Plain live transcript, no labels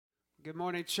Good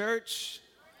morning, church.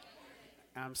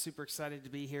 I'm super excited to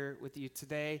be here with you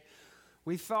today.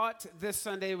 We thought this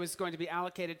Sunday was going to be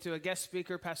allocated to a guest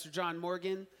speaker, Pastor John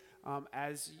Morgan.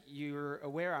 As you're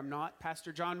aware, I'm not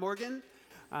Pastor John Morgan.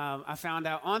 I found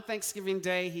out on Thanksgiving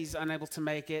Day he's unable to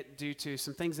make it due to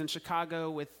some things in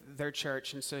Chicago with their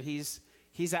church, and so he's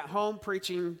at home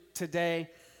preaching today.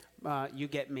 You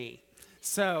get me.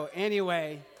 So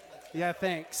anyway, yeah,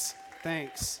 thanks.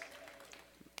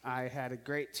 I had a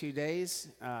great 2 days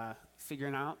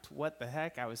figuring out what the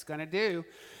heck I was going to do.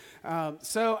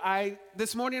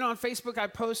 This morning on Facebook, I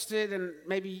posted, and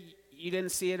maybe you didn't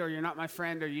see it, or you're not my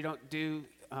friend, or you don't do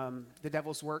the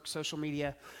devil's work, social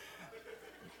media.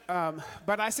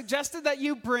 But I suggested that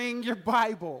you bring your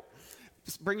Bible.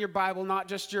 Bring your Bible, not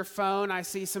just your phone. I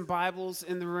see some Bibles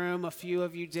in the room. A few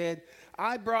of you did.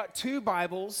 I brought 2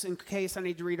 Bibles in case I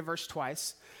need to read a verse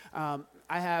twice. I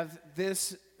have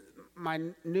this, my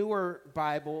newer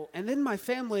Bible, and then my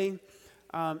family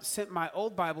sent my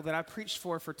old Bible that I preached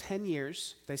for 10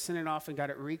 years. They sent it off and got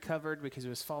it recovered because it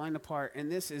was falling apart.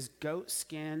 And this is goat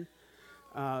skin,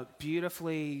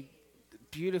 beautifully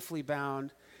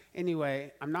bound.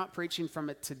 Anyway, I'm not preaching from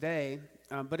it today,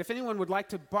 but if anyone would like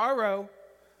to borrow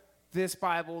this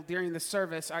Bible during the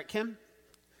service, all right, Kim,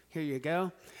 here you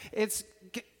go.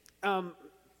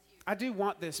 I do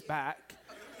want this back.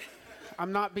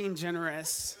 I'm not being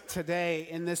generous today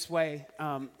in this way,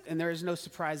 and there is no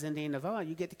surprise ending of,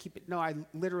 you get to keep it. No, I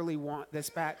literally want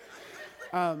this back.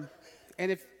 And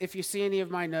if you see any of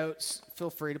my notes,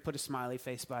 feel free to put a smiley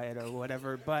face by it or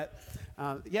whatever. But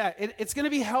it's going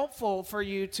to be helpful for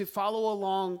you to follow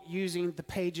along using the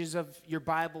pages of your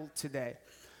Bible today.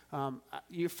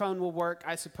 Your phone will work,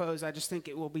 I suppose. I just think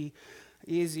it will be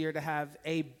easier to have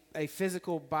a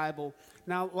physical Bible.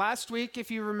 Now, last week,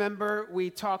 if you remember, we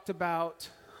talked about,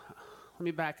 let me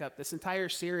back up. This entire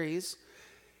series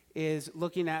is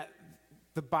looking at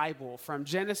the Bible from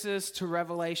Genesis to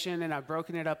Revelation, and I've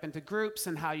broken it up into groups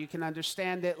and how you can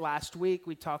understand it. Last week,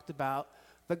 we talked about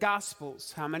the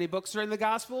Gospels. How many books are in the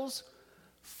Gospels?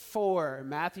 4,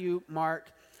 Matthew,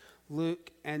 Mark,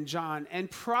 Luke, and John. And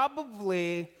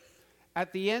probably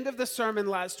at the end of the sermon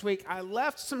last week, I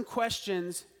left some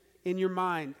questions in your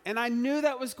mind. And I knew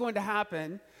that was going to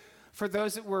happen for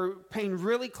those that were paying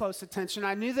really close attention.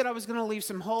 I knew that I was going to leave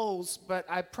some holes, but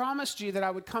I promised you that I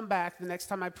would come back the next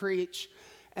time I preach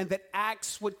and that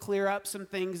Acts would clear up some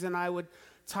things and I would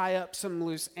tie up some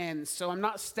loose ends. So I'm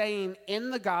not staying in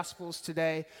the Gospels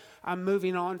today. I'm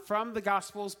moving on from the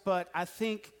Gospels, but I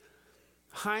think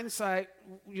hindsight,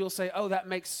 you'll say, that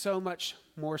makes so much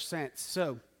more sense.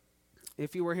 So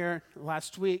if you were here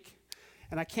last week,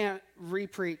 and I can't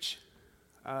re-preach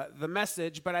the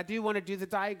message, but I do want to do the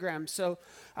diagram. So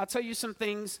I'll tell you some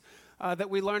things that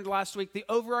we learned last week. The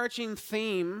overarching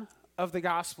theme of the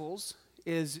Gospels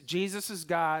is Jesus is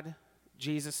God,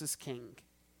 Jesus is King.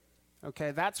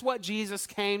 Okay, that's what Jesus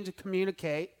came to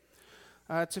communicate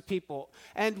to people.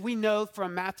 And we know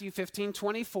from Matthew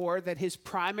 15:24 that his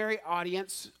primary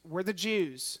audience were the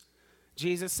Jews.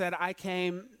 Jesus said, I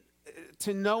came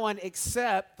to no one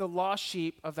except the lost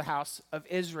sheep of the house of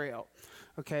Israel.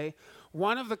 Okay,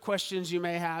 one of the questions you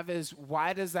may have is,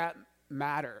 why does that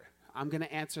matter? I'm going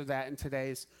to answer that in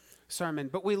today's sermon.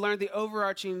 But we learned the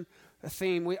overarching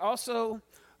theme. We also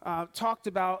talked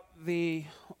about the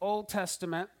Old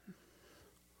Testament,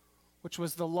 which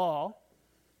was the law.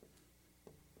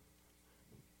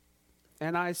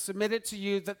 And I submitted to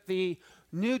you that the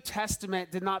New Testament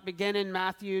did not begin in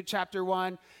Matthew chapter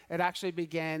 1. It actually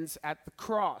begins at the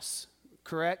cross,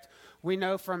 correct? We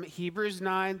know from Hebrews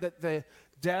 9 that the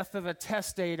death of a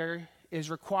testator is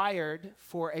required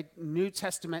for a New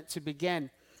Testament to begin.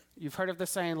 You've heard of the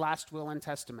saying, last will and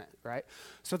testament, right?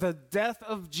 So the death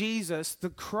of Jesus,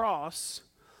 the cross,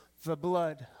 the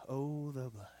blood, the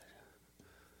blood.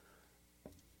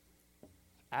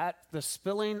 At the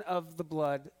spilling of the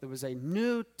blood, there was a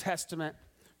New Testament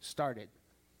started.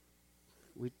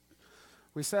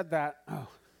 We said that,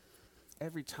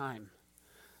 every time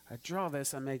I draw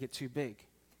this, I make it too big.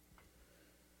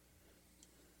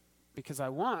 Because I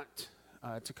want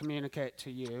to communicate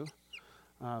to you,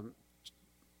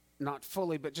 not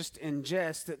fully, but just in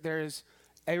jest, that there is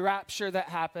a rapture that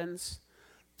happens.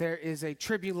 There is a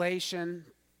tribulation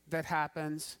that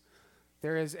happens.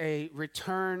 There is a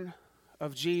return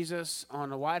of Jesus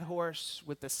on a white horse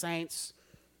with the saints.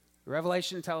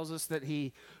 Revelation tells us that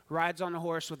he rides on a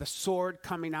horse with a sword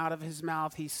coming out of his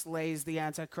mouth. He slays the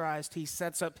Antichrist. He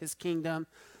sets up his kingdom.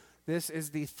 This is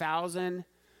the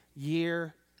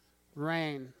 1,000-year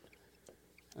reign.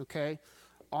 Okay?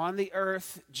 On the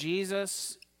earth,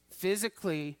 Jesus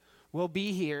physically will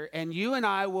be here, and you and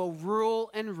I will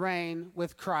rule and reign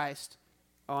with Christ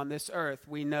on this earth.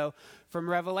 We know from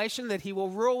Revelation that he will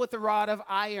rule with a rod of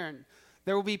iron.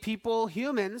 There will be people,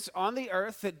 humans, on the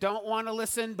earth that don't want to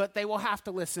listen, but they will have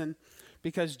to listen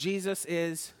because Jesus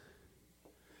is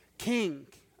king,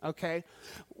 okay?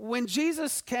 When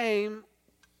Jesus came,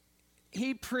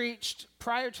 he preached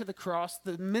prior to the cross.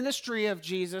 The ministry of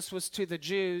Jesus was to the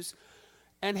Jews,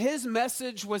 and his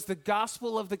message was the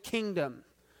gospel of the kingdom,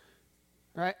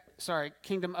 right? Sorry,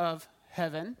 kingdom of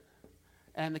heaven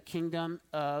and the kingdom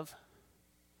of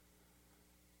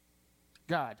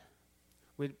God.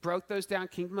 We broke those down,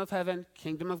 kingdom of heaven,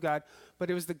 kingdom of God, but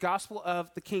it was the gospel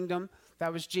of the kingdom.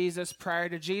 That was Jesus. Prior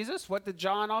to Jesus, what did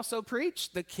John also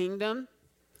preach? The kingdom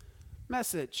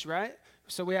message, right?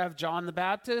 So we have John the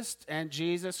Baptist and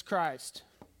Jesus Christ.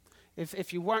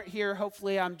 If you weren't here,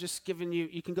 hopefully I'm just giving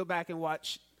you can go back and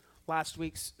watch last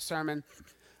week's sermon.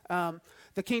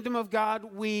 The kingdom of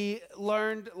God, we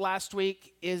learned last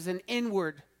week, is an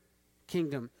inward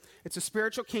kingdom. It's a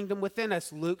spiritual kingdom within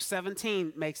us. Luke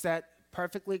 17 makes that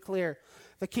perfectly clear.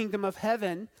 The kingdom of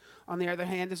heaven, on the other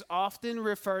hand, is often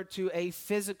referred to a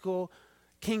physical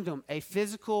kingdom, a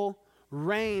physical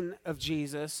reign of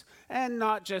Jesus, and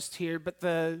not just here, but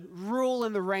the rule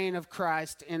and the reign of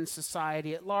Christ in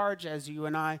society at large as you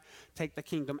and I take the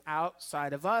kingdom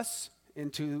outside of us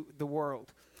into the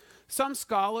world. Some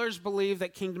scholars believe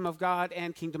that kingdom of God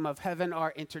and kingdom of heaven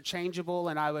are interchangeable,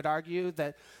 and I would argue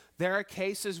that there are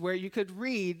cases where you could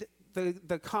read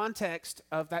the context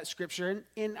of that scripture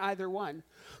in either one.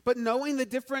 But knowing the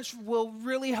difference will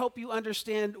really help you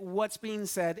understand what's being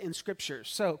said in scripture.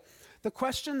 So the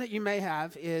question that you may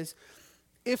have is,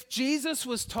 if Jesus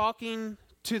was talking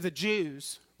to the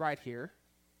Jews right here,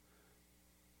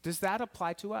 does that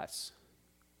apply to us?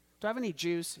 Do I have any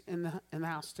Jews in the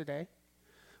house today?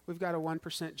 We've got a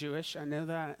 1% Jewish, I know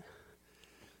that.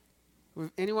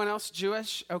 Anyone else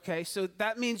Jewish? Okay, so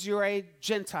that means you're a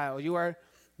Gentile. You are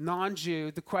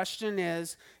non-Jew. The question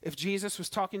is, if Jesus was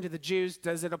talking to the Jews,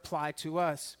 does it apply to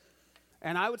us?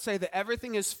 And I would say that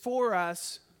everything is for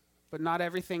us, but not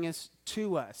everything is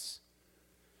to us.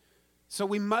 So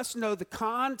we must know the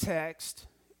context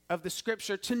of the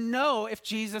scripture to know if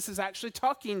Jesus is actually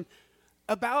talking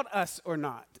about us or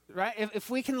not, right? If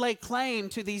we can lay claim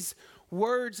to these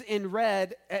words in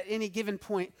red at any given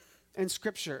point in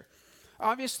scripture.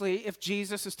 Obviously, if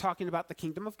Jesus is talking about the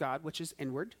kingdom of God, which is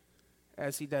inward,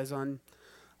 as he does on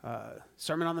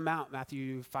Sermon on the Mount,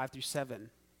 Matthew 5-7,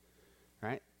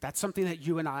 right? That's something that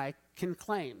you and I can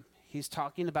claim. He's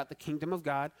talking about the kingdom of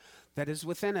God that is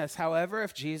within us. However,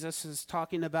 if Jesus is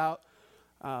talking about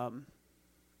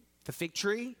the fig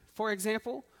tree, for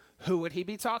example, who would he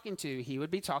be talking to? He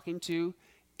would be talking to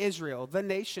Israel, the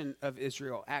nation of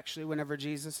Israel, actually, whenever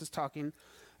Jesus is talking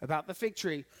about the fig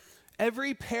tree.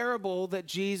 Every parable that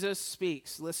Jesus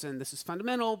speaks, listen, this is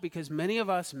fundamental because many of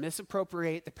us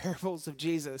misappropriate the parables of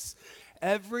Jesus.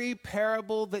 Every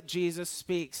parable that Jesus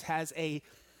speaks has a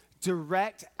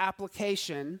direct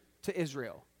application to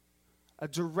Israel, a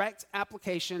direct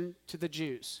application to the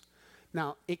Jews.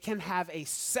 Now, it can have a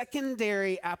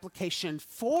secondary application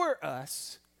for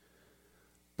us,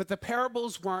 but the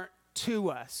parables weren't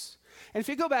to us. And if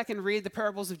you go back and read the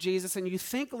parables of Jesus and you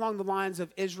think along the lines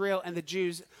of Israel and the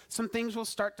Jews, some things will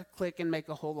start to click and make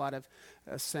a whole lot of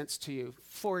sense to you.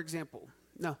 For example,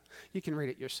 no, you can read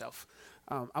it yourself.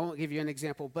 I won't give you an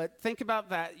example, but think about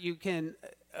that. You can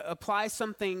apply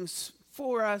some things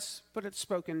for us, but it's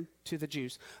spoken to the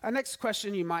Jews. Our next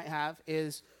question you might have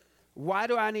is, why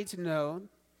do I need to know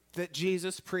that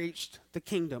Jesus preached the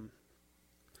kingdom?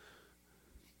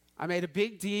 I made a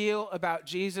big deal about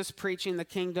Jesus preaching the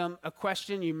kingdom. A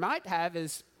question you might have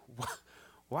is,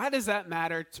 why does that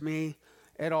matter to me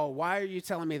at all? Why are you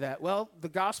telling me that? Well, the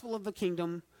gospel of the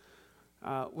kingdom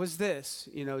was this.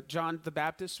 You know, John the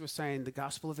Baptist was saying the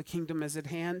gospel of the kingdom is at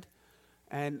hand.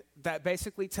 And that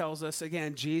basically tells us,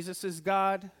 again, Jesus is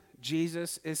God,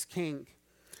 Jesus is king.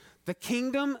 The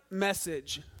kingdom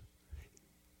message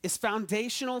is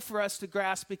foundational for us to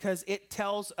grasp because it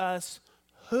tells us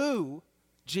who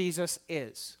Jesus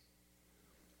is.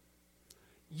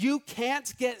 You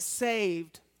can't get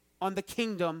saved on the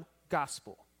kingdom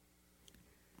gospel.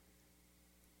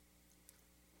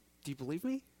 Do you believe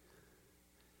me?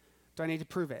 Do I need to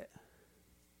prove it?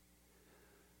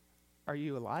 Are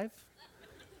you alive?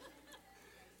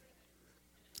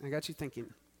 I got you thinking.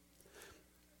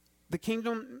 The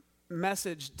kingdom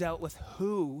message dealt with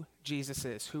who Jesus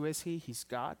is. Who is he? He's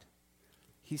God.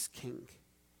 He's king.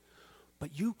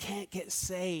 But you can't get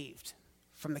saved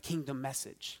from the kingdom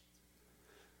message.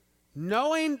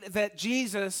 Knowing that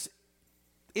Jesus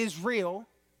is real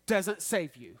doesn't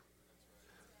save you.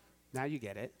 Now you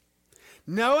get it.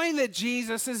 Knowing that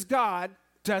Jesus is God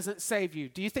doesn't save you.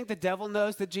 Do you think the devil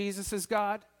knows that Jesus is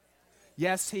God?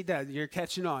 Yes, he does. You're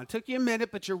catching on. It took you a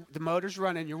minute, but the motor's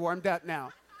running. You're warmed up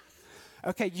now.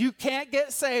 Okay, you can't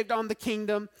get saved on the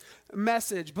kingdom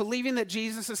message. Believing that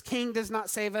Jesus is king does not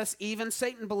save us. Even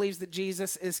Satan believes that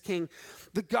Jesus is king.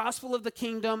 The gospel of the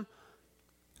kingdom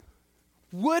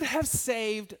would have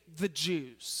saved the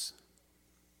Jews.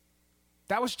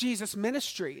 That was Jesus'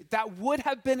 ministry. That would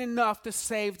have been enough to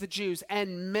save the Jews.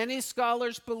 And many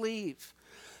scholars believe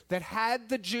that had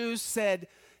the Jews said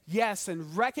yes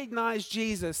and recognized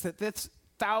Jesus, that this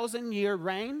 1,000-year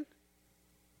reign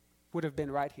would have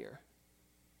been right here.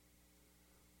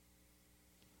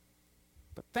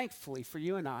 But thankfully for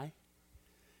you and I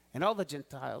and all the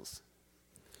Gentiles,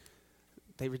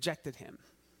 they rejected him.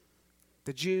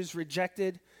 The Jews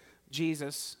rejected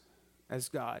Jesus as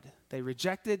God. They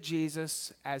rejected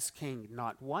Jesus as king,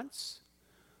 not once,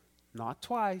 not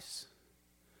twice,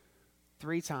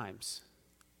 3 times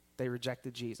they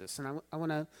rejected Jesus. And I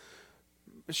want to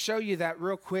show you that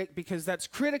real quick because that's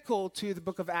critical to the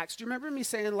book of Acts. Do you remember me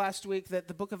saying last week that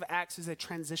the book of Acts is a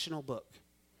transitional book?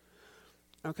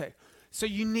 Okay. So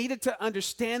you needed to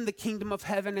understand the kingdom of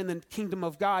heaven and the kingdom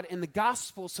of God in the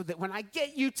gospel so that when I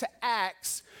get you to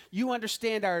Acts, you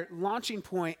understand our launching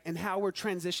point and how we're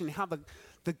transitioning, how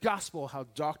the gospel, how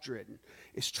doctrine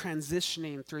is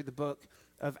transitioning through the book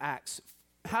of Acts.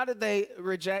 How did they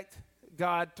reject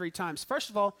God 3 times? First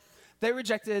of all, they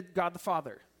rejected God the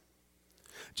Father.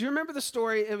 Do you remember the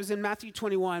story? It was in Matthew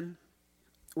 21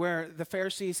 where the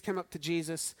Pharisees came up to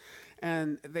Jesus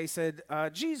and they said,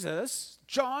 Jesus,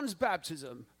 John's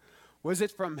baptism, was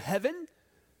it from heaven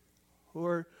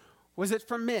or was it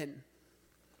from men?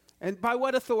 And by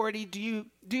what authority do you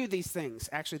do these things?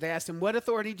 Actually, they asked him, what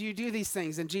authority do you do these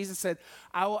things? And Jesus said,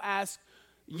 I will ask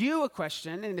you a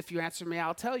question, and if you answer me,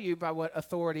 I'll tell you by what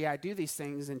authority I do these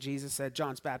things. And Jesus said,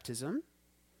 John's baptism,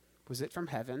 was it from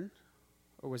heaven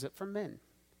or was it from men?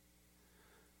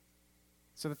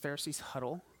 So the Pharisees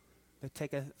huddle. They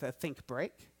take a think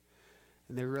break.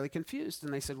 And they're really confused.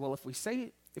 And they said, well, if we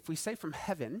say from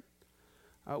heaven,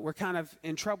 we're kind of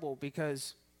in trouble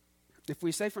because if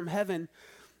we say from heaven,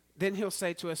 then he'll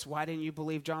say to us, why didn't you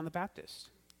believe John the Baptist?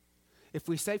 If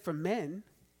we say from men,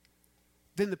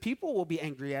 then the people will be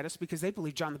angry at us because they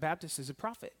believe John the Baptist is a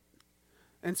prophet.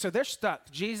 And so they're stuck.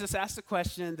 Jesus asked a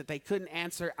question that they couldn't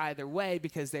answer either way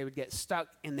because they would get stuck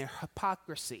in their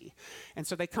hypocrisy. And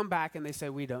so they come back and they say,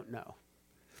 we don't know.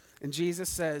 And Jesus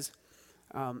says,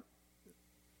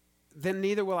 then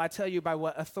neither will I tell you by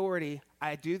what authority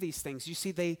I do these things. You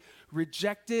see, they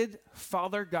rejected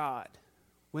Father God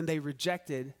when they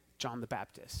rejected John the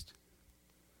Baptist.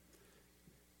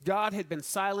 God had been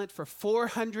silent for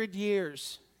 400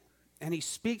 years, and he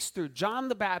speaks through John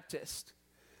the Baptist,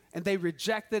 and they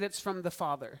reject that it's from the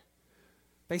Father.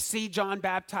 They see John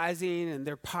baptizing, and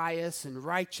they're pious and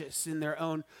righteous in their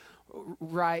own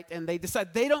right, and they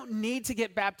decide they don't need to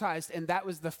get baptized, and that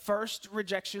was the first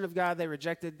rejection of God. They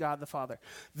rejected God the Father.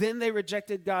 Then they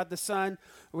rejected God the Son.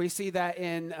 We see that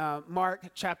in Mark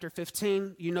chapter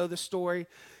 15. You know the story.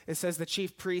 It says the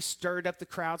chief priests stirred up the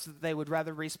crowd so that they would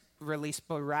rather release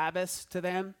Barabbas to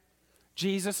them.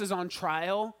 Jesus is on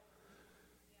trial,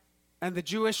 and the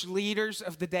Jewish leaders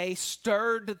of the day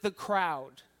stirred the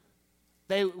crowd.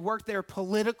 They worked their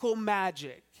political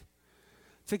magic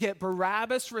to get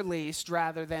Barabbas released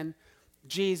rather than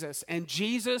Jesus. And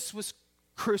Jesus was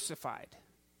crucified.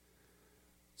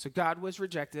 So God was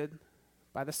rejected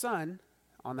by the Son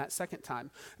on that second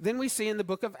time. Then we see in the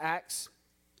book of Acts,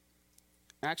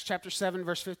 Acts chapter 7,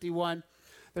 verse 51,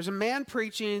 there's a man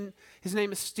preaching. His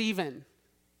name is Stephen.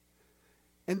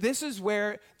 And this is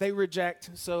where they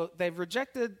reject. So they've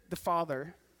rejected the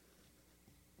Father.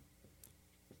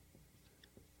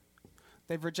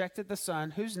 They've rejected the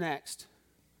Son. Who's next?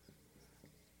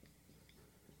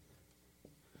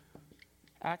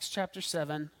 Acts chapter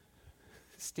 7,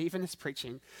 Stephen is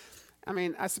preaching. I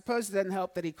mean, I suppose it doesn't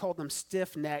help that he called them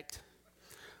stiff-necked.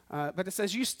 But it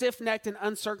says, you stiff-necked and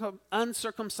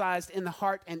uncircumcised in the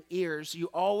heart and ears, you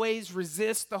always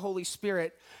resist the Holy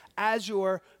Spirit as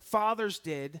your fathers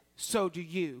did, so do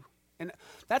you. And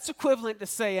that's equivalent to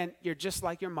saying, you're just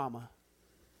like your mama.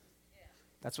 Yeah.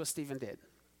 That's what Stephen did.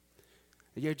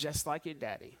 You're just like your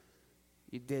daddy.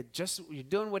 You're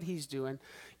doing what he's doing.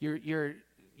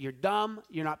 You're dumb,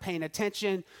 you're not paying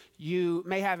attention, you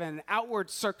may have an outward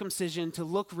circumcision to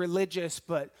look religious,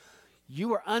 but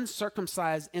you are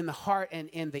uncircumcised in the heart and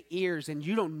in the ears, and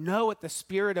you don't know what the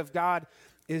Spirit of God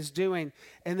is doing.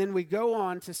 And then we go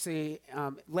on to see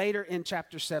later in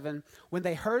chapter 7, when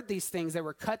they heard these things, they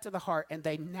were cut to the heart, and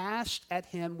they gnashed at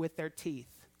him with their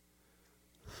teeth.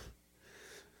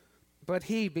 But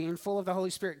he, being full of the Holy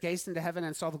Spirit, gazed into heaven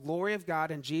and saw the glory of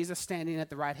God and Jesus standing at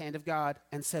the right hand of God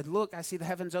and said, look, I see the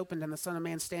heavens opened and the Son of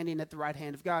Man standing at the right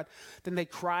hand of God. Then they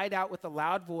cried out with a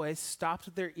loud voice,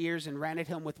 stopped their ears, and ran at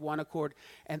him with one accord.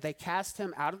 And they cast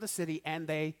him out of the city and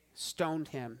they stoned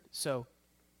him. So,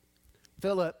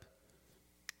 Philip,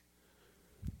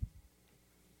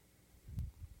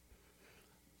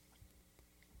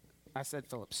 I said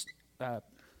Philip,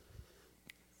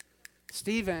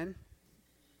 Stephen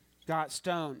got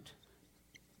stoned.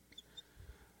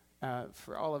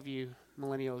 For all of you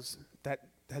millennials, that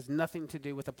has nothing to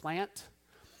do with a plant.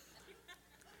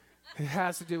 It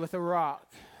has to do with a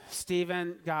rock.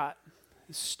 Stephen got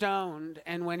stoned,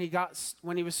 and when he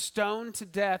was stoned to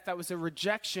death, that was a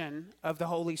rejection of the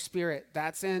Holy Spirit.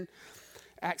 That's in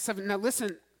Acts 7. Now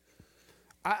listen,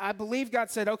 I believe God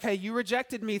said, okay, you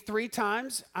rejected me 3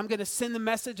 times. I'm going to send the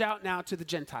message out now to the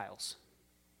Gentiles.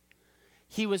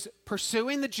 He was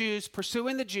pursuing the Jews,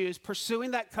 pursuing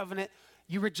that covenant.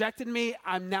 You rejected me.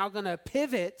 I'm now going to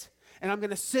pivot, and I'm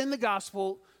going to send the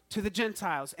gospel to the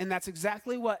Gentiles. And that's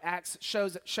exactly what Acts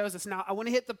shows us. Now, I want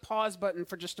to hit the pause button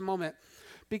for just a moment,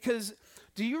 because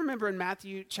do you remember in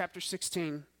Matthew chapter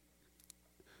 16,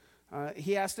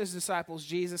 he asked his disciples,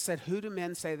 Jesus said, who do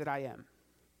men say that I am?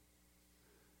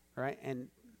 Right? And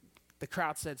the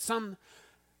crowd said, some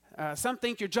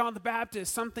think you're John the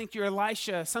Baptist. Some think you're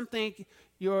Elisha. Some think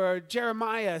you're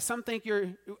Jeremiah. Some think you're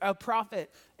a prophet.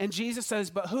 And Jesus says,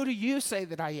 but who do you say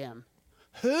that I am?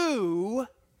 Who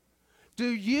do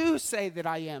you say that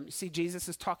I am? You see, Jesus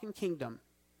is talking kingdom.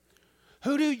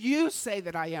 Who do you say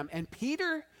that I am? And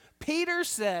Peter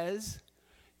says,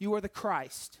 you are the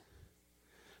Christ.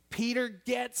 Peter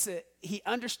gets it. He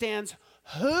understands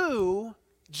who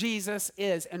Jesus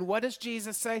is. And what does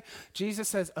Jesus say? Jesus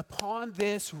says, upon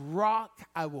this rock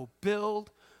I will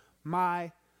build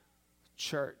my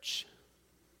church.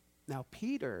 Now,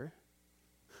 Peter,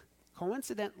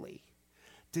 coincidentally,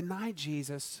 denied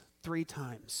Jesus 3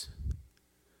 times.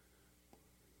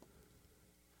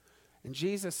 And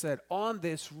Jesus said, on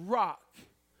this rock,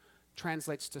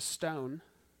 translates to stone,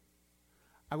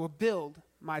 I will build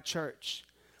my church.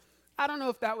 I don't know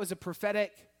if that was a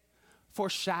prophetic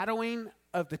foreshadowing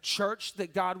of the church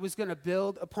that God was going to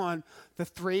build upon the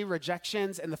 3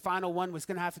 rejections, and the final one was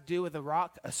going to have to do with a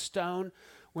rock, a stone,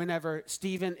 whenever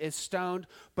Stephen is stoned.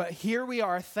 But here we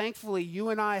are. Thankfully, you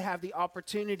and I have the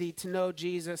opportunity to know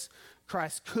Jesus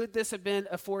Christ. Could this have been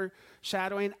a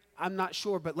foreshadowing? I'm not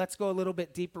sure, but let's go a little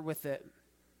bit deeper with it.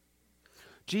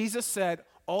 Jesus said,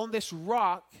 on this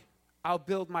rock, I'll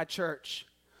build my church.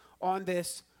 On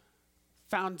this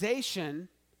foundation,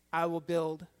 I will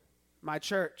build my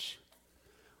church.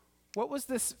 What was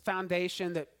this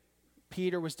foundation that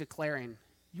Peter was declaring?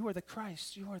 You are the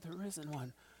Christ. You are the risen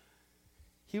one.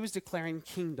 He was declaring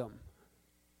kingdom.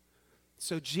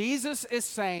 So Jesus is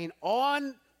saying,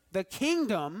 on the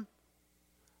kingdom,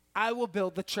 I will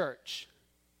build the church.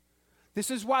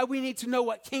 This is why we need to know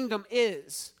what kingdom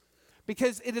is,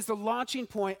 because it is the launching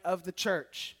point of the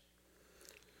church.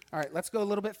 All right, let's go a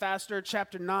little bit faster.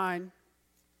 Chapter 9.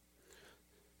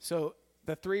 So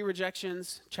the 3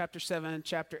 rejections, chapter 7,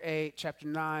 chapter 8, chapter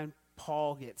 9,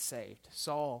 Paul gets saved.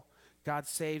 God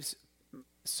saves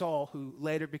Saul, who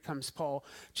later becomes Paul.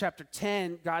 Chapter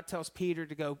 10, God tells Peter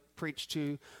to go preach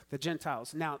to the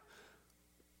Gentiles. Now,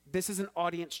 this is an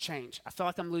audience change. I feel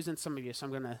like I'm losing some of you, so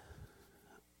I'm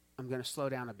going to slow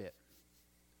down a bit.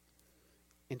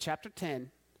 In chapter 10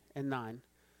 and 9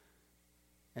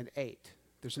 and 8,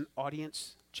 there's an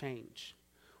audience change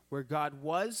where God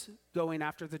was going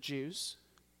after the Jews,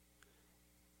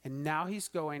 and now he's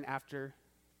going after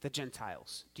the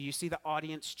Gentiles. Do you see the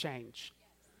audience change?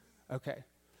 Yes. Okay.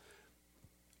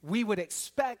 We would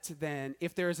expect then,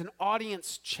 if there is an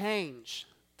audience change,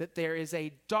 that there is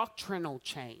a doctrinal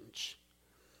change.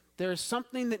 There is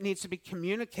something that needs to be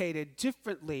communicated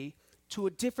differently to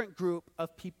a different group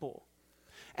of people.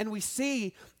 And we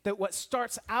see that what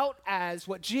starts out as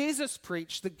what Jesus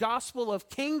preached, the gospel of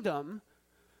kingdom,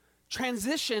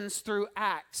 transitions through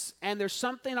Acts. And there's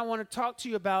something I want to talk to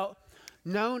you about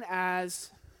known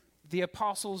as the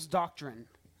apostles' doctrine.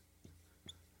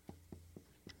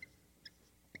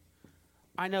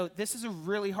 I know this is a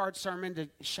really hard sermon to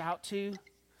shout to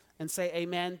and say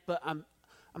amen, but I'm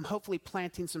hopefully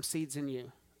planting some seeds in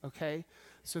you, okay?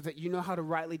 So that you know how to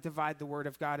rightly divide the word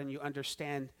of God and you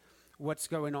understand what's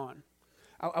going on.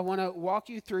 I want to walk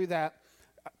you through that.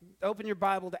 Open your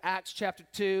Bible to Acts chapter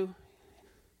 2.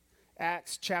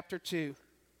 Acts chapter 2.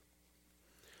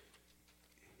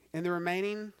 In the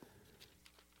remaining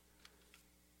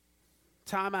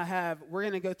time I have, we're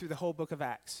going to go through the whole book of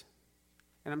Acts.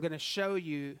 And I'm going to show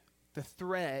you the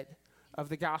thread of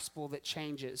the gospel that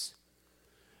changes.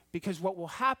 Because what will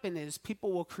happen is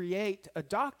people will create a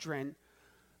doctrine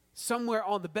somewhere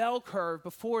on the bell curve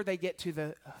before they get to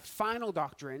the final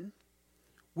doctrine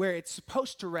where it's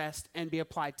supposed to rest and be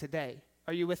applied today.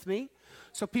 Are you with me?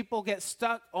 So people get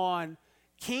stuck on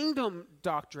kingdom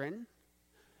doctrine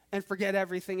and forget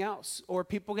everything else. Or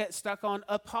people get stuck on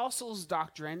apostles'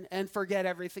 doctrine and forget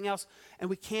everything else. And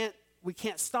we can't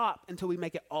stop until we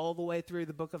make it all the way through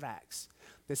the book of Acts.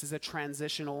 This is a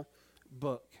transitional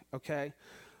book, okay?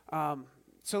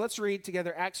 So let's read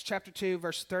together Acts chapter 2,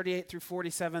 verse 38 through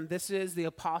 47. This is the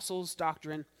apostles'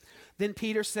 doctrine. Then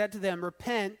Peter said to them,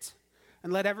 "Repent,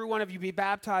 and let every one of you be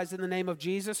baptized in the name of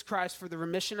Jesus Christ for the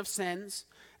remission of sins,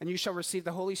 and you shall receive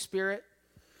the Holy Spirit.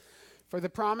 For the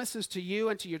promise is to you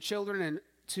and to your children and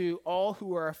to all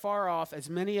who are afar off, as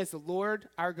many as the Lord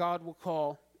our God will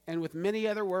call." And with many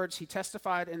other words he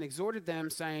testified and exhorted them,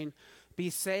 saying, "Be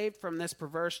saved from this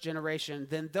perverse generation."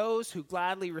 Then those who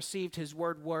gladly received his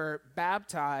word were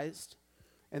baptized,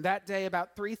 and that day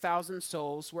about 3,000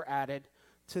 souls were added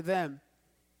to them.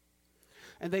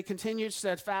 And they continued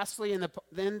steadfastly in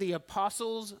the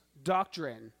apostles'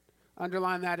 doctrine.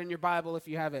 Underline that in your Bible if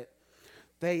you have it.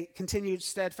 They continued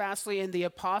steadfastly in the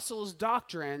apostles'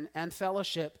 doctrine and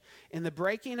fellowship, in the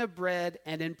breaking of bread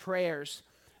and in prayers.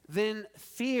 Then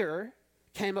fear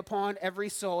came upon every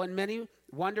soul, and many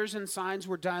wonders and signs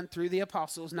were done through the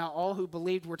apostles. Now all who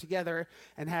believed were together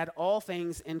and had all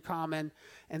things in common,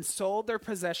 and sold their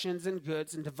possessions and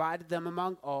goods and divided them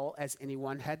among all as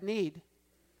anyone had need.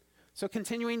 So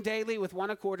continuing daily with one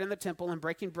accord in the temple and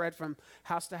breaking bread from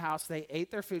house to house, they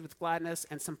ate their food with gladness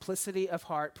and simplicity of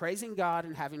heart, praising God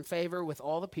and having favor with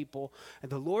all the people. And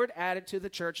the Lord added to the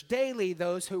church daily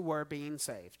those who were being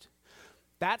saved.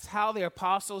 That's how the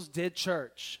apostles did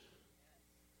church.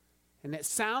 And it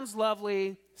sounds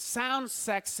lovely, sounds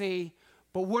sexy,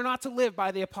 but we're not to live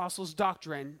by the apostles'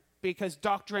 doctrine because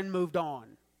doctrine moved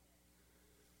on.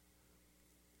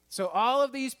 So all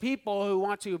of these people who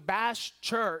want to bash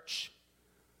church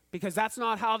because that's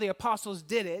not how the apostles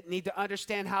did it need to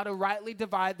understand how to rightly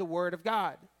divide the word of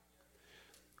God.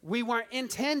 We weren't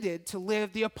intended to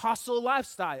live the apostle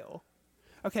lifestyle.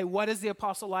 Okay, what is the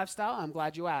apostle lifestyle? I'm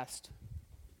glad you asked.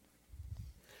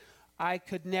 I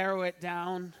could narrow it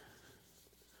down.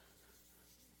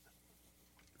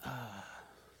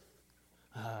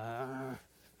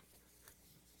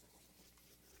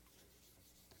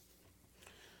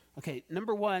 Okay,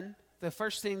 number one, the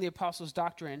first thing the apostles'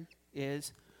 doctrine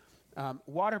is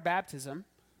water baptism.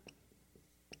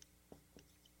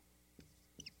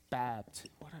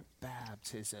 Water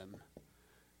baptism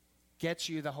gets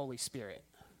you the Holy Spirit.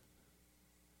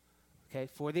 Okay,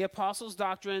 for the apostles'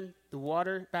 doctrine, the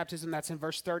water baptism, that's in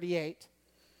verse 38.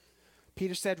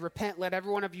 Peter said, "Repent, let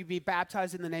every one of you be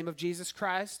baptized in the name of Jesus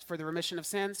Christ for the remission of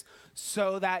sins,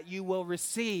 so that you will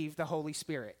receive the Holy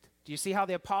Spirit." Do you see how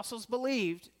the apostles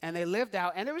believed and they lived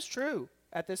out? And it was true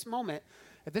at this moment,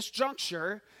 at this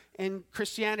juncture in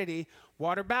Christianity,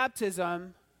 water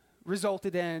baptism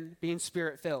resulted in being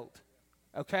Spirit-filled.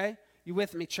 Okay? You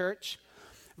with me, church?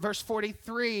 Verse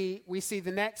 43, we see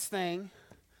the next thing,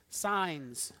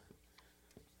 signs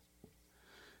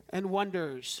and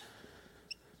wonders.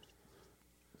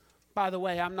 By the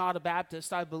way, I'm not a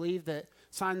Baptist. I believe that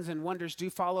signs and wonders do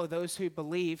follow those who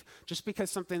believe. Just because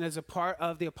something is a part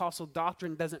of the apostle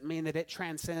doctrine doesn't mean that it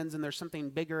transcends and there's something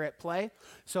bigger at play.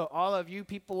 So all of you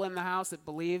people in the house that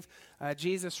believe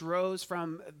Jesus rose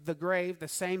from the grave, the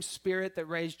same spirit that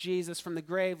raised Jesus from the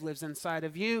grave lives inside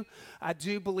of you. I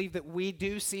do believe that we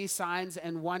do see signs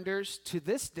and wonders to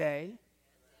this day.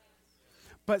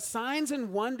 But signs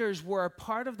and wonders were a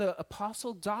part of the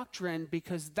apostle doctrine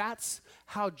because that's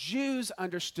how Jews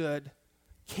understood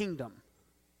kingdom.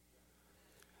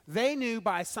 They knew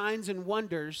by signs and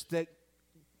wonders that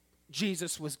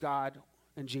Jesus was God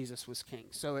and Jesus was king.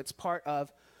 So it's part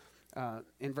of,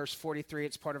 in verse 43,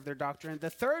 it's part of their doctrine. The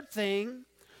third thing,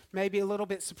 maybe a little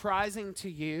bit surprising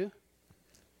to you,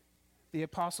 the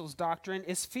apostles' doctrine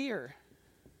is fear.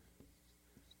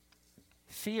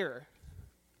 Fear.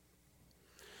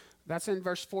 That's in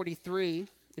verse 43.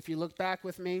 If you look back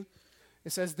with me,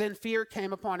 it says, "Then fear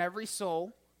came upon every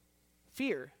soul."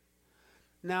 Fear.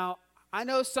 Now, I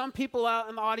know some people out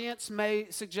in the audience may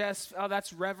suggest, oh,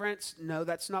 that's reverence. No,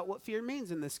 that's not what fear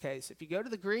means in this case. If you go to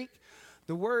the Greek,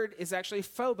 the word is actually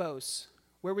phobos,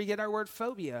 where we get our word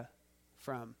phobia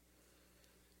from.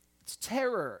 It's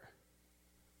terror.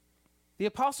 The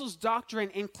apostles' doctrine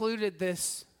included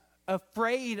this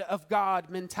afraid of God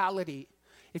mentality.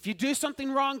 If you do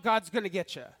something wrong, God's going to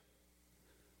get you.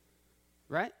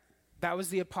 Right? That was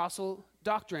the apostle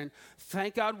doctrine.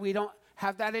 Thank God we don't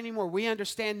have that anymore. We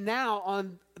understand now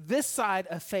on this side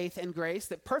of faith and grace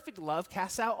that perfect love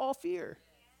casts out all fear.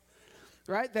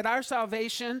 Right? That our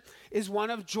salvation is one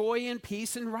of joy and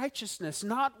peace and righteousness,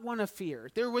 not one of fear.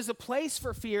 There was a place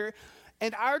for fear,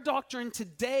 and our doctrine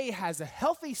today has a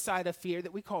healthy side of fear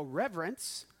that we call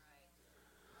reverence.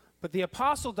 But the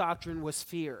apostle doctrine was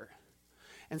fear.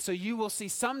 And so you will see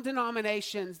some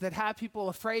denominations that have people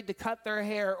afraid to cut their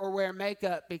hair or wear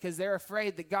makeup because they're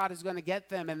afraid that God is going to get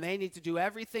them and they need to do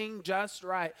everything just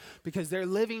right because they're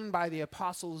living by the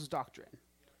apostles' doctrine.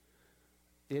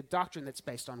 The doctrine that's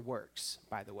based on works,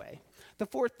 by the way. The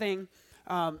fourth thing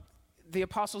the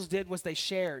apostles did was they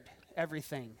shared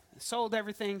everything. Sold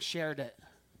everything, shared it.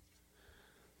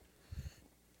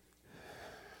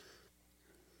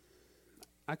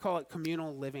 I call it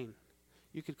communal living.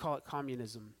 You could call it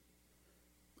communism,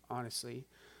 honestly.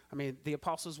 I mean, the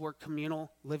apostles were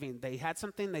communal living. They had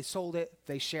something, they sold it,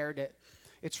 they shared it.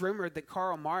 It's rumored that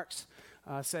Karl Marx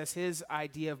says his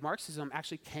idea of Marxism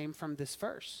actually came from this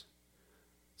verse.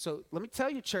 So let me tell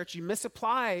you, church, you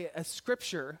misapply a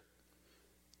scripture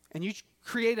and you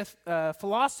create a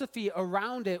philosophy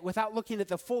around it without looking at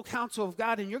the full counsel of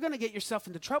God, and you're going to get yourself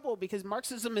into trouble because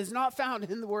Marxism is not found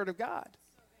in the Word of God.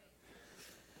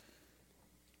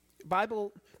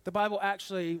 The Bible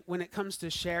actually, when it comes to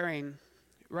sharing,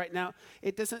 right now,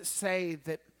 it doesn't say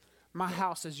that my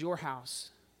house is your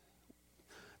house.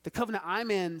 The covenant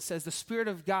I'm in says the Spirit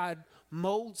of God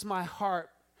molds my heart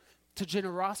to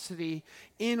generosity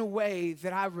in a way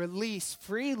that I release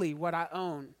freely what I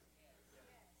own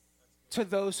to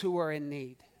those who are in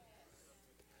need.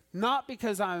 Not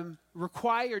because I'm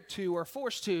required to or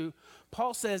forced to.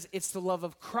 Paul says it's the love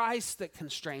of Christ that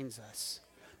constrains us,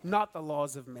 not the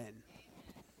laws of men.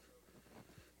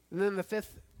 And then the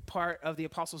fifth part of the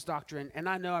apostles' doctrine, and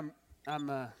I know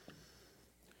I'm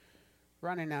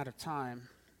running out of time,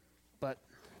 but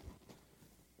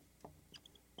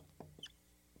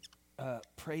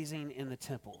praising in the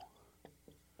temple.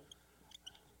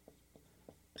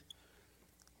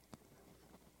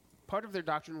 Part of their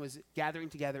doctrine was gathering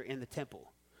together in the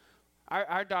temple.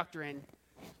 Our doctrine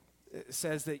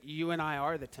says that you and I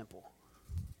are the temple,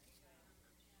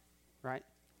 right?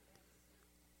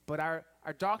 But our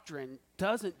doctrine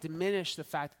doesn't diminish the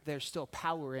fact that there's still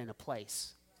power in a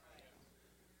place.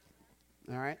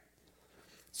 All right?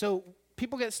 So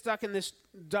people get stuck in this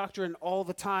doctrine all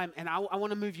the time, and I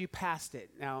want to move you past it.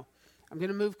 Now, I'm going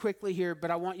to move quickly here, but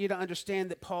I want you to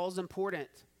understand that Paul's important.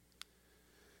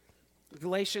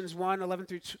 Galatians 1:11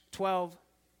 through 12,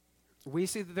 we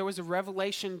see that there was a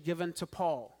revelation given to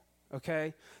Paul,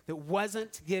 okay, that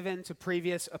wasn't given to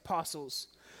previous apostles.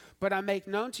 But I make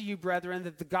known to you, brethren,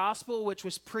 that the gospel which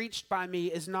was preached by me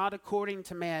is not according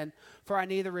to man, for I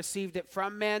neither received it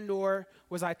from man nor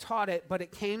was I taught it, but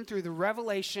it came through the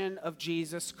revelation of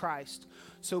Jesus Christ.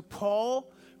 So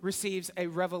Paul receives a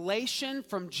revelation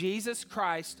from Jesus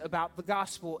Christ about the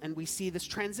gospel, and we see this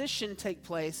transition take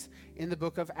place in the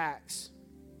book of Acts.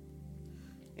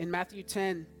 In Matthew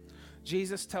 10,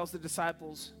 Jesus tells the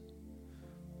disciples,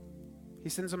 he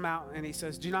sends them out and he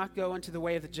says, do not go into the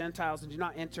way of the Gentiles and do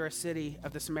not enter a city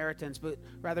of the Samaritans, but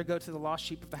rather go to the lost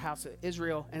sheep of the house of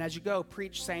Israel. And as you go,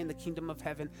 preach, saying the kingdom of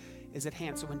heaven is at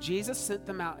hand. So when Jesus sent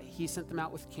them out, he sent them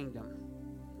out with kingdom.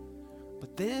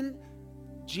 But then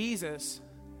Jesus,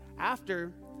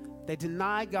 after they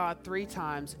deny God 3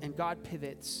 times and God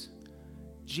pivots,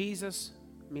 Jesus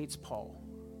meets Paul.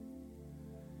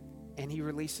 And he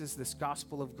releases this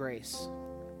gospel of grace.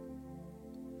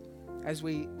 As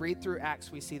we read through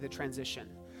Acts, we see the transition.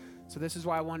 So this is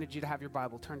why I wanted you to have your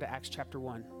Bible. Turn to Acts chapter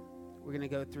 1. We're going to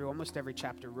go through almost every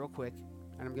chapter real quick,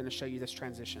 and I'm going to show you this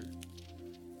transition.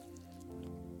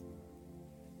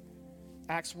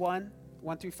 Acts 1,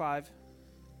 1 through 5.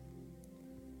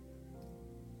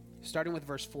 Starting with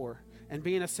verse 4. And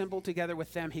being assembled together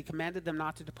with them, he commanded them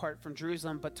not to depart from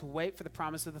Jerusalem, but to wait for the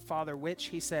promise of the Father, which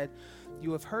he said,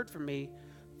 you have heard from me.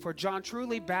 For John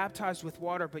truly baptized with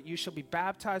water, but you shall be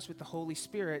baptized with the Holy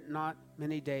Spirit not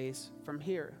many days from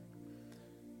here.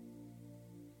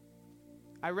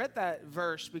 I read that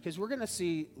verse because we're going to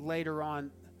see later on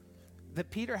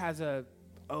that Peter has a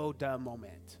oh duh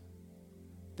moment.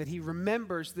 That he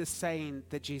remembers this saying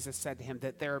that Jesus said to him,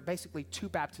 that there are basically 2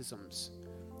 baptisms.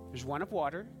 There's one of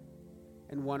water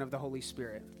and one of the Holy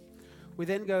Spirit. We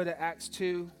then go to Acts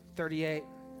 2:38.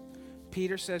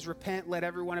 Peter says, repent, let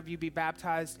every one of you be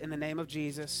baptized in the name of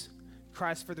Jesus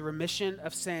Christ for the remission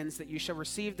of sins, that you shall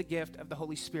receive the gift of the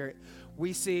Holy Spirit.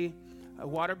 We see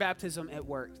water baptism at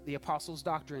work, the apostles'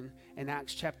 doctrine in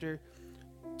Acts chapter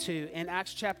 2. In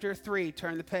Acts chapter 3,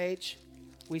 turn the page,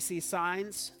 we see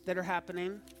signs that are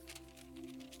happening.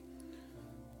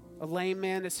 A lame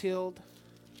man is healed.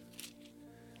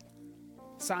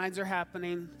 Signs are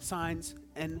happening, signs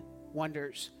and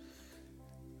wonders.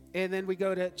 And then we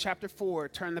go to chapter 4.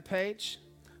 Turn the page.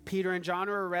 Peter and John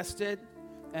are arrested,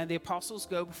 and the apostles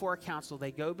go before a council. They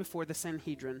go before the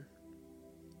Sanhedrin.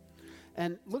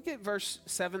 And look at verse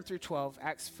 7 through 12,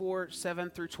 Acts 4, 7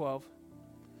 through 12.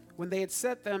 When they had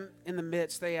set them in the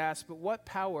midst, they asked, but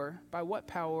by what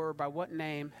power, or by what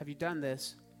name have you done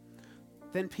this?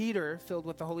 Then Peter, filled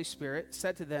with the Holy Spirit,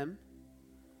 said to them,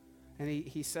 and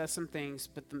he says some things,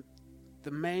 but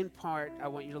the main part I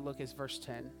want you to look is verse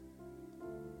 10.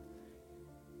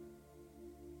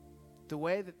 The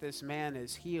way that this man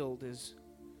is healed is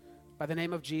by the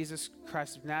name of Jesus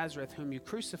Christ of Nazareth, whom you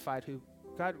crucified, who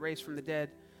God raised from the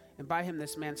dead, and by him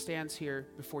this man stands here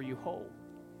before you whole.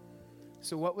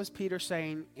 So what was Peter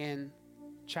saying in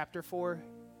chapter 4?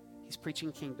 He's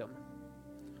preaching kingdom.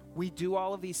 We do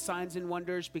all of these signs and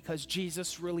wonders because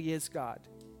Jesus really is God.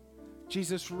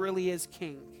 Jesus really is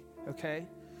King, okay?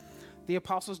 The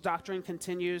apostles' doctrine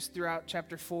continues throughout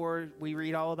chapter 4. We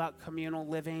read all about communal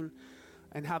living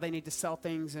and how they need to sell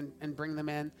things and bring them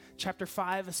in. Chapter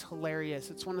 5 is hilarious.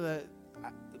 It's one of the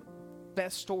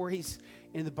best stories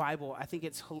in the Bible. I think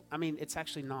it's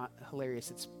actually not hilarious.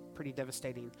 It's pretty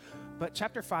devastating. But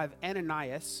chapter 5,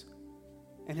 Ananias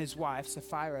and his wife,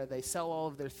 Sapphira, they sell all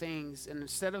of their things, and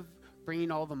instead of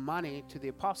bringing all the money to the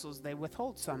apostles, they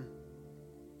withhold some.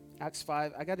 Acts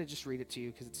 5, I got to just read it to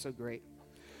you because it's so great.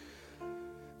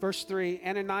 Verse 3,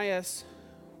 Ananias,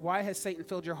 why has Satan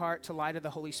filled your heart to lie to the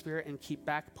Holy Spirit and keep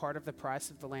back part of the price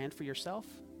of the land for yourself?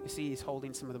 You see, he's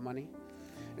holding some of the money.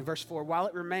 In verse 4, while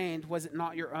it remained, was it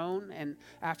not your own? And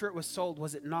after it was sold,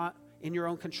 was it not in your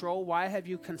own control? Why have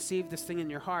you conceived this thing in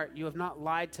your heart? You have not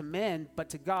lied to men, but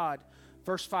to God.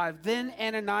 Verse 5, then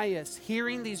Ananias,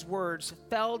 hearing these words,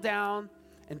 fell down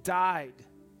and died.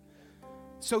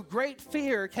 So great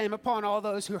fear came upon all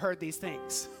those who heard these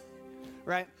things,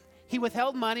 right? He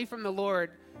withheld money from the Lord,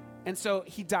 and so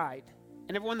he died.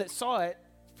 And everyone that saw it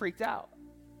freaked out.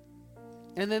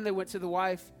 And then they went to the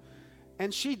wife,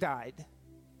 and she died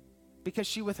because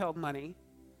she withheld money,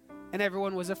 and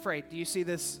everyone was afraid. Do you see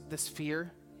this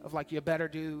fear of like, you better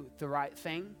do the right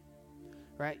thing,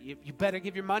 right? You better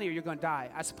give your money or you're going to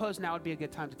die. I suppose now would be a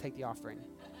good time to take the offering.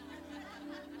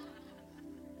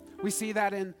 We see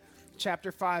that in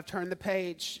chapter 5. Turn the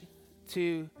page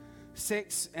to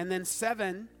 6 and then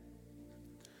 7.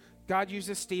 God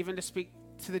uses Stephen to speak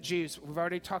to the Jews. We've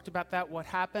already talked about that. What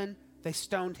happened? They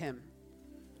stoned him.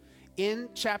 In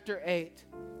chapter 8,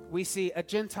 we see a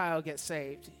Gentile get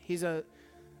saved. He's a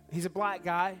black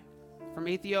guy from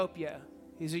Ethiopia.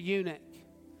 He's a eunuch.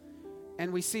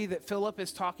 And we see that Philip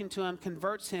is talking to him,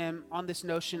 converts him on this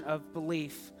notion of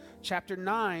belief. Chapter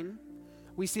 9,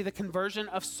 we see the conversion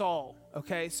of Saul.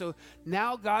 Okay, so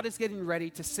now God is getting ready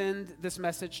to send this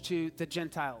message to the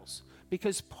Gentiles,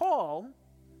 because Paul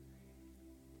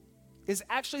is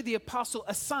actually the apostle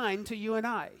assigned to you and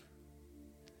I.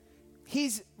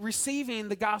 He's receiving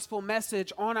the gospel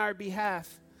message on our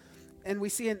behalf. And we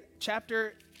see in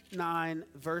chapter 9,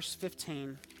 verse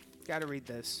 15, got to read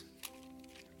this,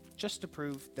 just to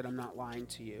prove that I'm not lying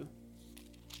to you.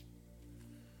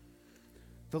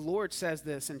 The Lord says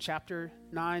this in chapter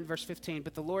 9, verse 15,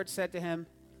 but the Lord said to him,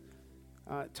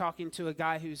 talking to a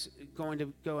guy who's going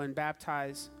to go and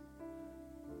baptize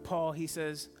Paul, he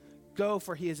says, go,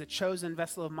 for he is a chosen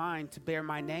vessel of mine to bear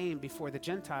my name before the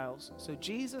Gentiles. So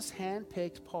Jesus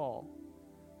handpicked Paul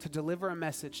to deliver a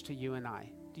message to you and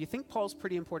I. Do you think Paul's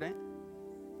pretty important?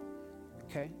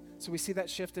 Okay, so we see that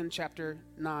shift in chapter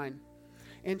 9.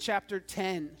 In chapter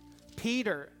 10,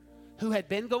 Peter, who had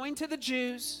been going to the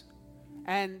Jews,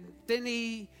 and then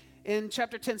in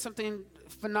chapter 10, something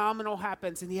phenomenal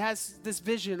happens, and he has this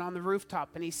vision on the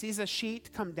rooftop, and he sees a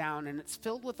sheet come down, and it's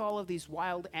filled with all of these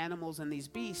wild animals and these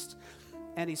beasts,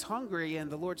 and he's hungry, and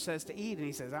the Lord says to eat, and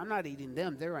he says, I'm not eating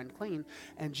them, they're unclean.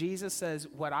 And Jesus says,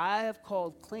 what I have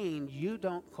called clean, you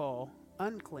don't call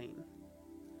unclean.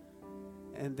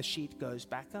 And the sheet goes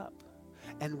back up.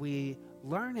 And we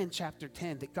learn in chapter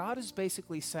 10 that God is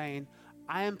basically saying,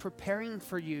 I am preparing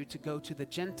for you to go to the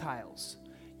Gentiles.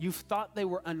 You've thought they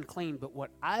were unclean, but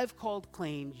what I've called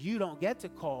clean, you don't get to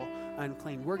call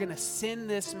unclean. We're going to send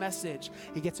this message.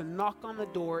 He gets a knock on the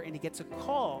door, and he gets a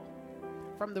call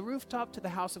from the rooftop to the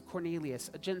house of Cornelius,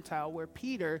 a Gentile, where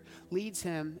Peter leads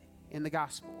him in the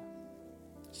gospel.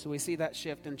 So we see that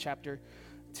shift in chapter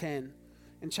 10.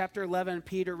 In chapter 11,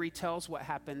 Peter retells what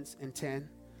happens in 10.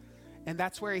 And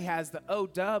that's where he has the oh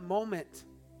duh moment,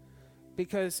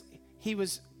 because he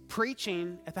was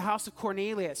preaching at the house of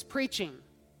Cornelius, preaching,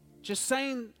 just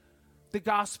saying the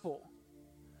gospel.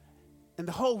 And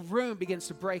the whole room begins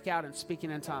to break out in speaking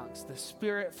in tongues. The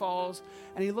Spirit falls,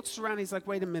 and he looks around, and he's like,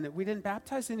 wait a minute, we didn't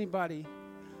baptize anybody.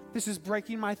 This is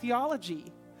breaking my theology.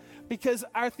 Because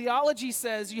our theology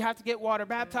says you have to get water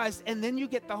baptized, and then you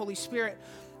get the Holy Spirit.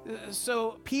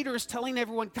 So Peter is telling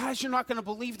everyone, guys, you're not going to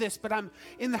believe this, but I'm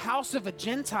in the house of a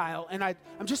Gentile, and I'm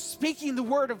just speaking the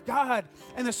word of God,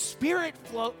 and the Spirit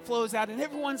flows out, and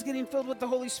everyone's getting filled with the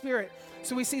Holy Spirit.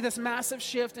 So we see this massive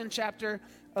shift in chapter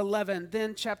 11.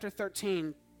 Then chapter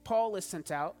 13, Paul is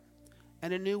sent out,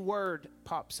 and a new word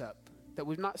pops up that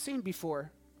we've not seen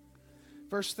before.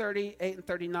 Verse 38 and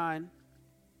 39,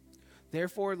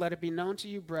 therefore let it be known to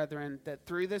you, brethren, that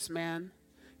through this man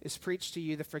is preached to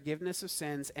you the forgiveness of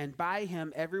sins, and by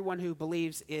him everyone who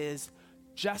believes is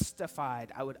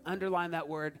justified. I would underline that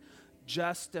word,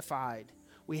 justified.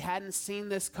 We hadn't seen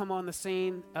this come on the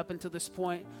scene up until this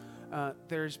point.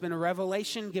 There's been a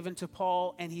revelation given to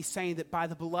Paul, and he's saying that by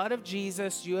the blood of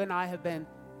Jesus, you and I have been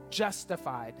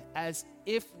justified as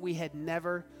if we had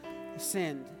never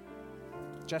sinned.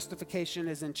 Justification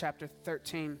is in chapter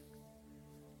 13.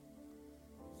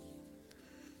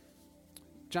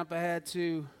 Jump ahead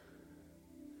to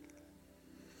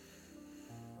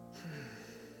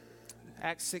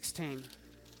Acts 16.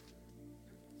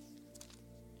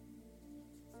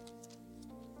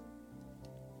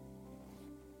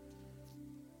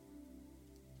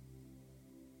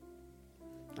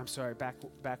 I'm sorry,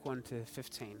 back one to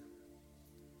 15.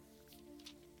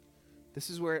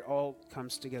 This is where it all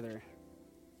comes together.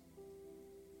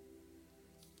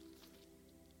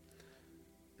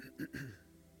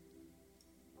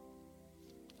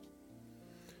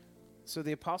 So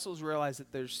the apostles realized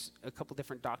that there's a couple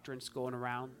different doctrines going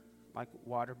around, like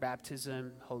water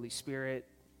baptism, Holy Spirit,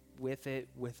 with it,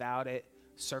 without it,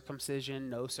 circumcision,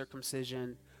 no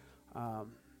circumcision.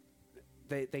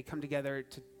 They come together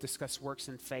to discuss works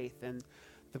and faith. And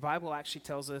the Bible actually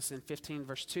tells us in 15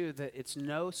 verse 2 that it's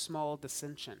no small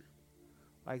dissension.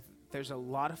 Like there's a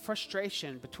lot of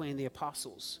frustration between the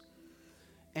apostles.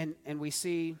 And we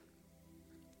see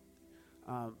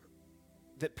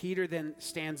that Peter then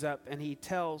stands up and he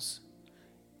tells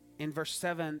in verse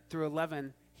 7 through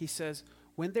 11, he says,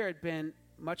 when there had been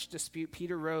much dispute,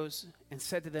 Peter rose and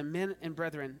said to them, men and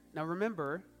brethren. Now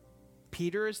remember,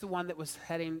 Peter is the one that was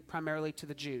heading primarily to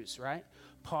the Jews, right?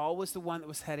 Paul was the one that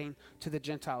was heading to the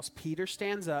Gentiles. Peter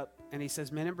stands up and he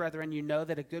says, men and brethren, you know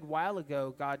that a good while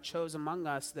ago God chose among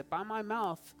us that by my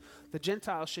mouth the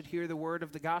Gentiles should hear the word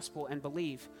of the gospel and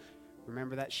believe.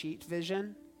 Remember that sheet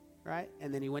vision, right?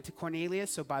 And then he went to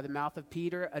Cornelius, so by the mouth of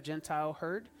Peter a Gentile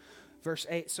heard. Verse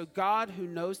 8, so God who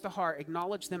knows the heart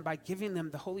acknowledged them by giving them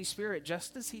the Holy Spirit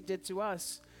just as he did to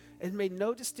us, and made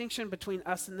no distinction between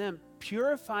us and them,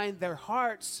 purifying their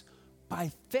hearts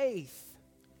by faith.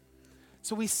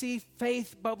 So we see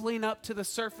faith bubbling up to the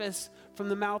surface from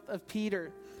the mouth of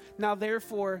Peter. Now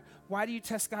therefore, why do you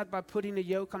test God by putting a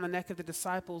yoke on the neck of the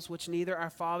disciples, which neither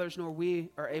our fathers nor we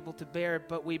are able to bear?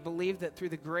 But we believe that through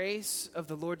the grace of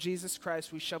the Lord Jesus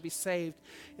Christ, we shall be saved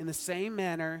in the same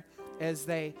manner as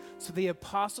they. So the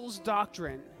apostles'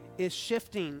 doctrine is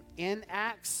shifting in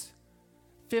Acts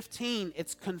 15.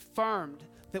 It's confirmed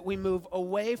that we move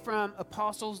away from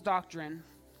apostles' doctrine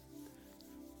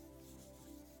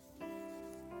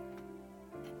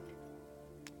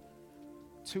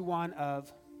to one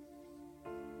of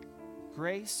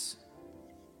grace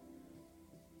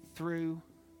through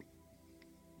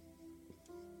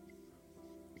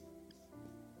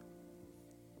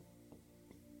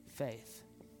faith.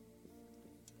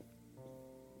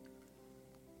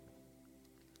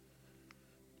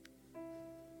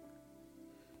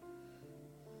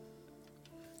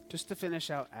 Just to finish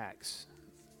out Acts,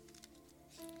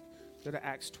 go to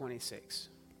Acts 26.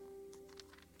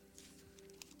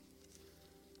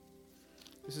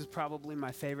 This is probably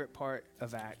my favorite part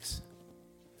of Acts.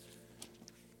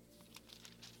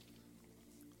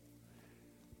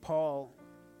 Paul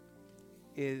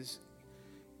is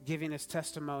giving his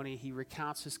testimony. He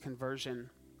recounts his conversion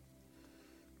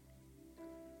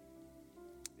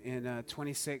in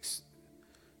 26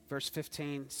 verse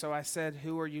 15. So I said,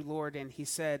 who are you, Lord? And he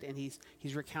said, and he's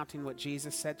recounting what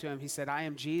Jesus said to him. He said, I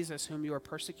am Jesus whom you are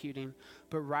persecuting,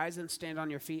 but rise and stand on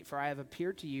your feet, for I have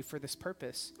appeared to you for this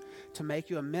purpose, to make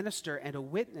you a minister and a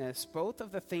witness, both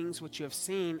of the things which you have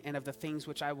seen and of the things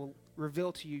which I will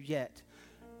reveal to you yet.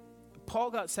 Paul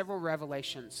got several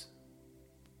revelations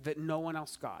that no one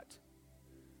else got.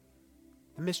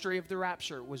 The mystery of the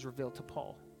rapture was revealed to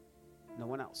Paul. No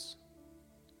one else,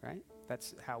 right?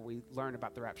 That's how we learn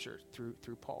about the rapture,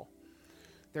 through Paul.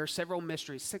 There are several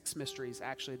mysteries, 6 mysteries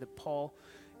actually, that Paul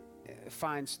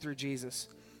finds through Jesus.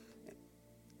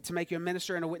 to make you a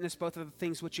minister and a witness both of the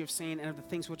things which you have seen and of the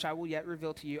things which I will yet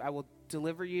reveal to you. I will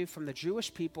deliver you from the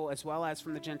Jewish people as well as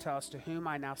from the Gentiles, to whom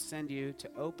I now send you, to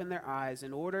open their eyes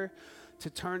in order to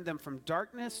turn them from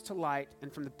darkness to light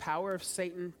and from the power of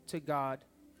Satan to God.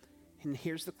 And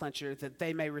here's the clincher, that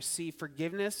they may receive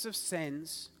forgiveness of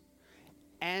sins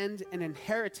and an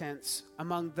inheritance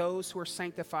among those who are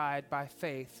sanctified by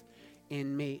faith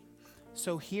in me.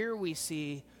 So here we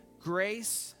see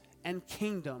grace and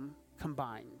kingdom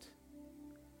combined.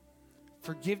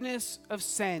 Forgiveness of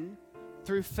sin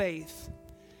through faith,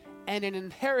 and an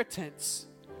inheritance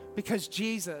because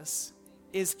Jesus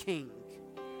is King.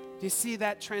 Do you see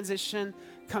that transition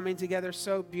coming together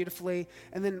so beautifully?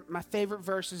 And then my favorite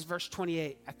verse is verse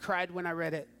 28. I cried when I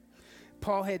read it.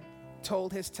 Paul had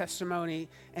told his testimony,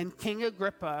 and King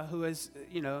Agrippa, who is,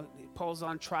 Paul's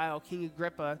on trial, King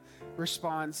Agrippa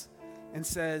responds and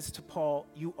says to Paul,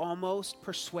 "You almost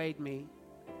persuade me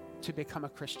to become a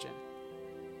Christian."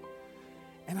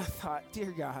 And I thought,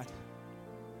 dear God,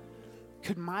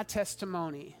 could my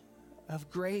testimony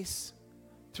of grace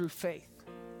through faith,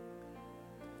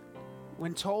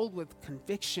 when told with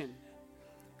conviction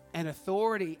and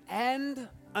authority and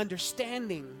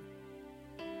understanding,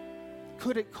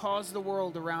 could it cause the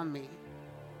world around me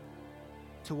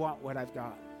to want what I've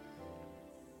got?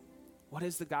 What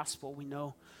is the gospel? We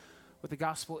know what the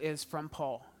gospel is from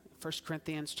Paul. 1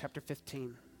 Corinthians chapter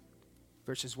 15,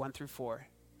 verses 1 through 4.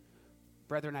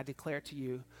 Brethren, I declare to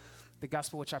you the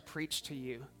gospel which I preached to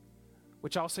you,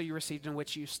 which also you received, in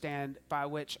which you stand, by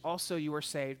which also you were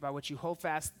saved, by which you hold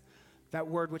fast that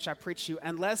word which I preached to you,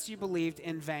 unless you believed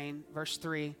in vain. Verse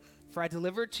 3, for I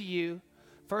delivered to you,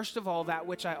 first of all, that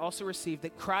which I also received,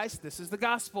 that Christ, this is the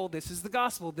gospel, this is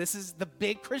the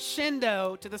big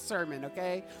crescendo to the sermon,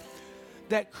 okay?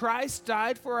 That Christ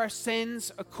died for our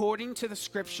sins according to the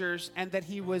scriptures, and that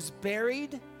he was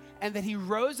buried, and that he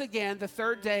rose again the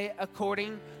third day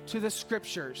according to the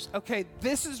scriptures. Okay,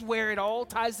 this is where it all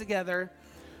ties together.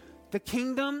 The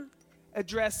kingdom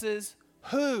addresses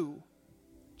who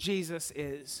Jesus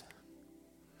is.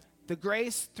 The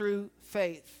grace through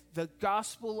faith, the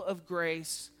gospel of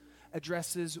grace,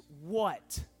 addresses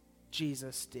what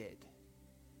Jesus did.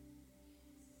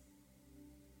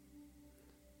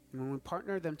 And when we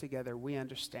partner them together, we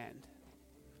understand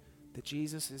that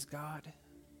Jesus is God,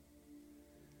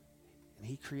 and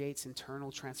he creates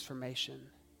internal transformation,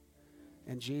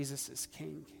 and Jesus is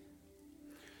King.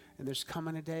 And there's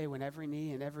coming a day when every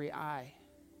knee and every eye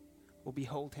will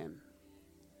behold him,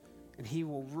 and he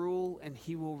will rule and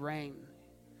he will reign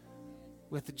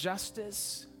with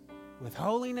justice, with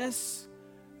holiness,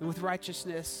 and with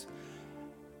righteousness.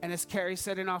 And as Carrie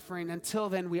said in offering, until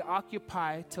then we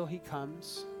occupy till he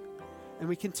comes, and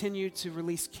we continue to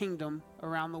release kingdom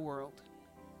around the world.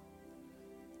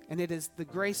 And it is the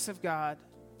grace of God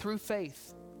through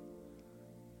faith,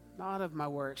 not of my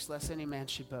works, lest any man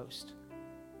should boast.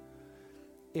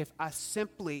 If I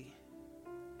simply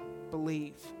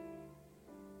believe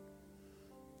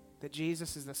that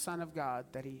Jesus is the Son of God,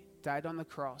 that he died on the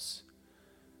cross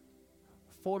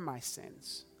for my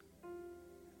sins,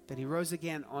 that he rose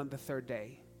again on the third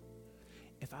day,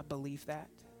 if I believe that,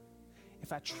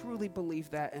 if I truly believe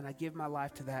that and I give my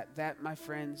life to that, that, my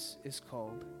friends, is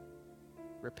called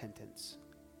repentance.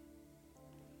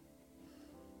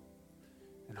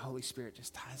 And Holy Spirit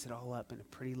just ties it all up in a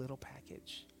pretty little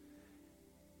package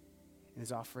and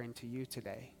is offering to you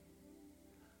today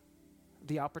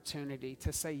the opportunity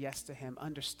to say yes to him,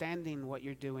 understanding what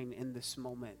you're doing in this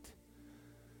moment.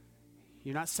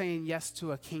 You're not saying yes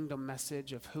to a kingdom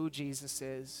message of who Jesus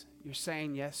is. You're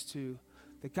saying yes to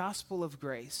the gospel of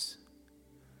grace,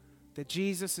 that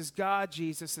Jesus is God,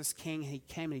 Jesus is King. He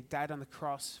came and he died on the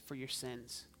cross for your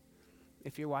sins.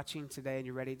 If you're watching today and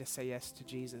you're ready to say yes to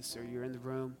Jesus, or you're in the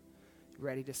room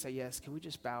ready to say yes, can we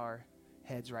just bow our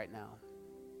heads right now?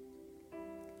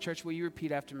 Church, will you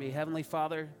repeat after me? Heavenly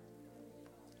Father,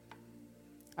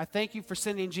 I thank you for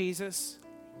sending Jesus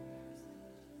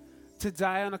to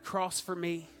die on a cross for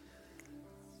me.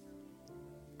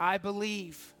 I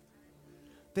believe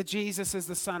that Jesus is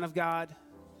the Son of God.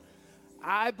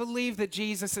 I believe that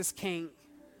Jesus is King.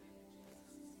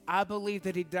 I believe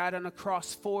that he died on a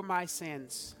cross for my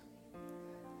sins,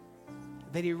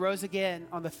 that he rose again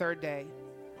on the third day.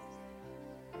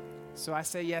 So I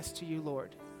say yes to you,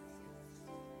 Lord.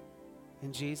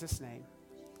 In Jesus' name,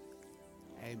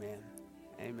 amen.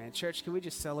 Amen. Church, can we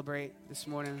just celebrate this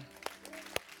morning?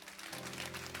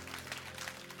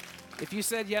 If you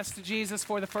said yes to Jesus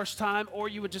for the first time, or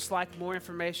you would just like more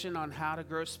information on how to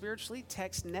grow spiritually,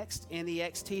 text NEXT,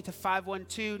 N-E-X-T, to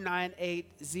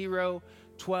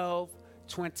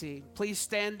 512-980-1220. Please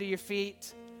stand to your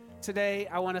feet today.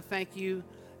 I want to thank you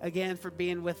again for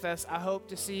being with us. I hope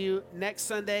to see you next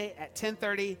Sunday at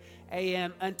 10:30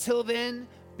 a.m. Until then,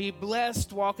 be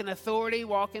blessed, walk in authority,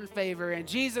 walk in favor. In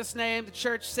Jesus' name, the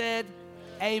church said,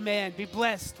 amen. Be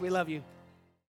blessed. We love you.